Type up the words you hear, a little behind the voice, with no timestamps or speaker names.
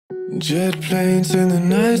Jet planes in the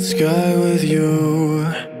night sky with you,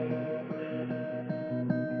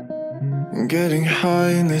 getting high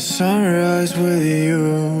in the sunrise with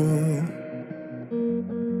you,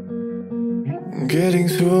 getting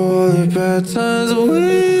through all the bad times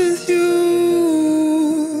with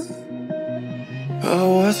you. I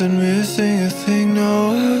wasn't missing a thing,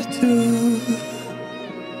 now I do.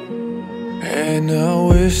 And I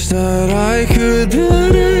wish that I could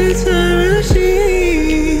build a time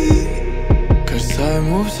machine, 'cause time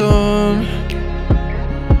moves on,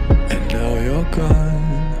 and now you're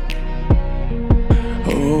gone.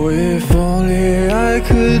 Oh, if only I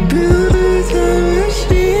could build a time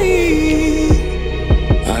machine,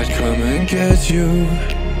 I'd come and get you.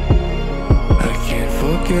 I can't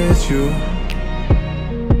forget you.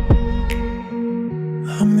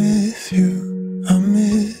 I miss you, I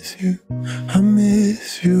miss you, I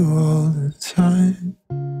miss you all the time.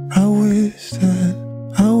 I wish that,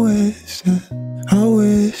 I wish that, I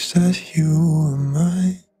wish that you were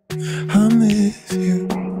mine. I miss you,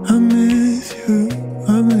 I miss you,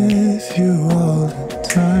 I miss you all the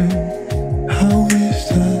time. I wish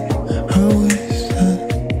that, I wish that,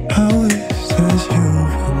 I wish that you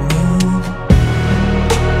were mine.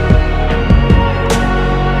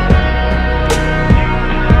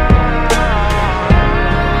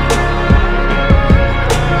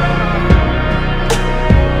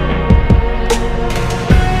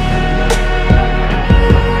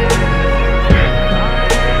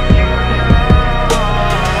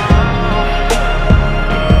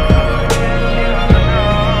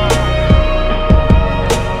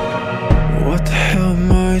 What the hell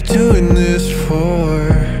am I doing this for?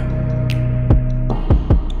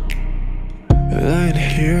 Lying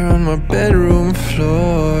here on my bedroom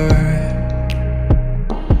floor,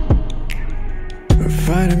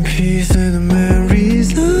 finding peace in the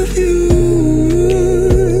memories of you.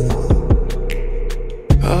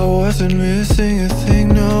 I wasn't missing a thing,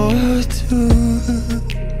 now I do.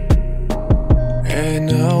 And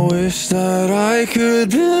I wish that I could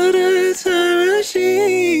build a time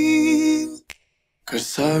machine, 'cause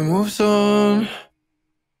time moves on,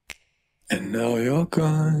 and now you're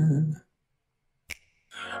gone.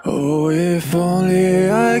 Oh, if only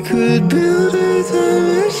I could build a time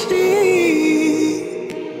machine,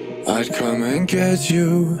 I'd come and get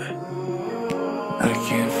you. I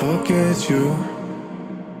can't forget you.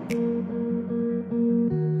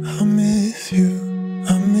 I miss you,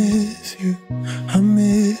 I miss you, I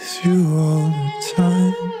miss you all the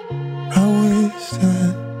time. I wish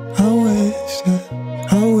that, I wish that,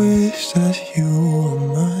 I wish that you